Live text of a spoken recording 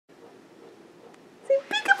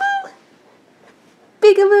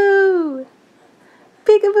Peekaboo!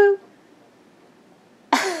 Peekaboo!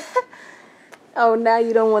 Oh, now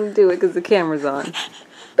you don't want to do it because the camera's on.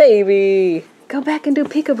 Baby! Go back and do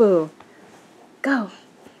peekaboo. Go.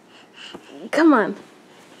 Come on.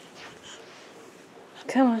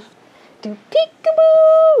 Come on. Do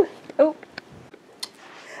peekaboo! Oh.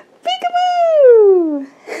 Peekaboo!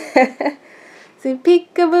 Say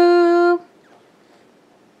peekaboo!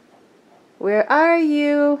 Where are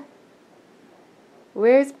you?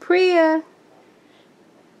 Where's Priya?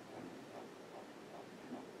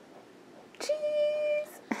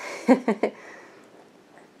 Cheese!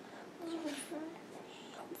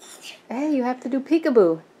 Hey, you have to do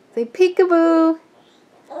peekaboo. Say peekaboo.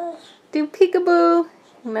 Do peekaboo.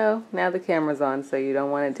 No, now the camera's on, so you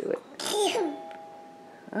don't want to do it.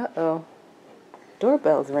 Uh-oh.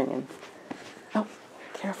 Doorbell's ringing. Oh,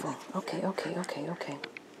 careful. Okay.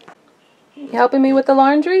 You helping me with the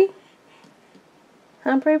laundry?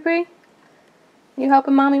 Huh, Pri? You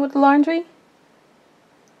helping Mommy with the laundry?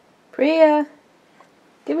 Priya,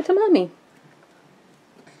 give it to Mommy.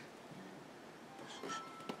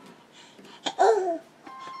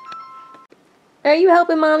 Are you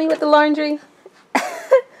helping Mommy with the laundry?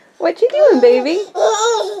 What you doing, baby?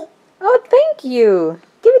 Oh, thank you.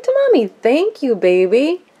 Give it to Mommy. Thank you,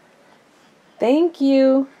 baby. Thank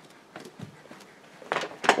you.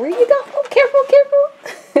 Where you go? Oh, careful.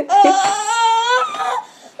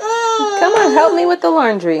 Come on, help me with the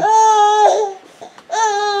laundry.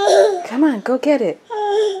 Come on, go get it.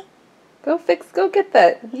 Go get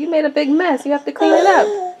that. You made a big mess. You have to clean it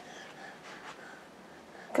up.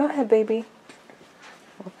 Go ahead, baby.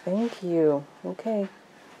 Well, thank you. Okay.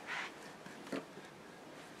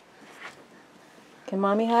 Can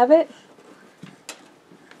Mommy have it?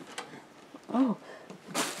 Oh.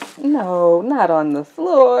 No, not on the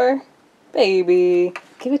floor. Baby.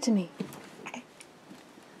 Give it to me.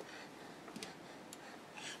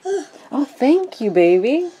 Oh, thank you,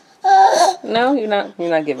 baby. No, you're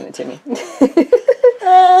not giving it to me.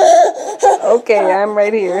 Okay, I'm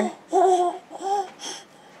right here.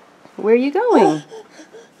 Where are you going?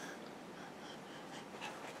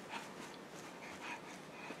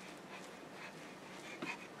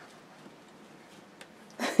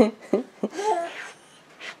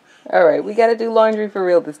 Alright, we gotta do laundry for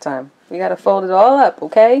real this time. We gotta fold it all up,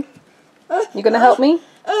 okay? You gonna help me?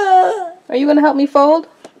 Are you gonna help me fold?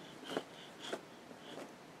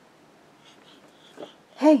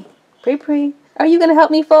 Hey, Pri, are you gonna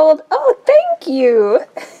help me fold? Oh, thank you!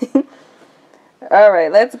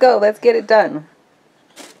 Alright, let's go. Let's get it done.